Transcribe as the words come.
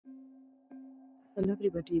Hello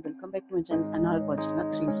everybody, welcome back to my channel and now we're watching a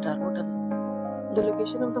 3-star hotel. The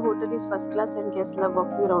location of the hotel is first class and guests love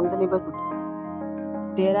walking around the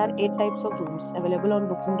neighborhood. There are 8 types of rooms available on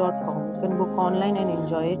booking.com. You can book online and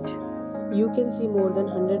enjoy it. You can see more than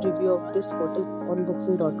 100 reviews of this hotel on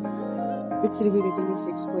booking.com, Its review rating is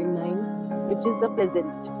 6.9, which is the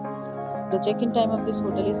pleasant. The check-in time of this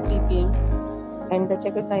hotel is 3 p.m. and the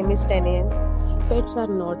check-out time is 10 a.m. Pets are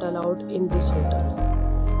not allowed in this hotel.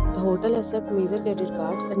 The hotel accepts major credit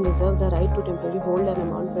cards and reserves the right to temporarily hold an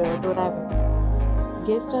amount prior to arrival.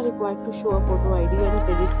 Guests are required to show a photo ID and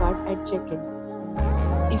credit card at check-in.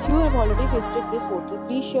 If you have already visited this hotel,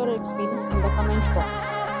 please share your experience in the comment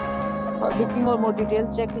box. For booking or more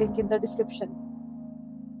details, check link in the description.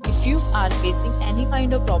 If you are facing any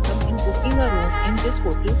kind of problem in booking a room in this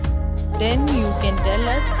hotel, then you can tell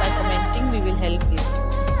us by commenting. We will help you.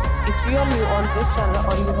 If you are new on this channel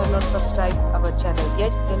or you have not subscribed our channel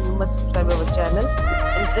yet, then you must subscribe our channel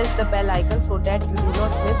and press the bell icon so that you do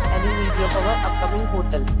not miss any video of our upcoming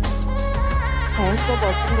hotel. Thanks for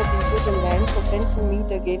watching the video till the end. So friends, we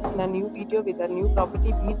meet again in a new video with a new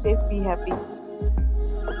property. Be safe, be happy.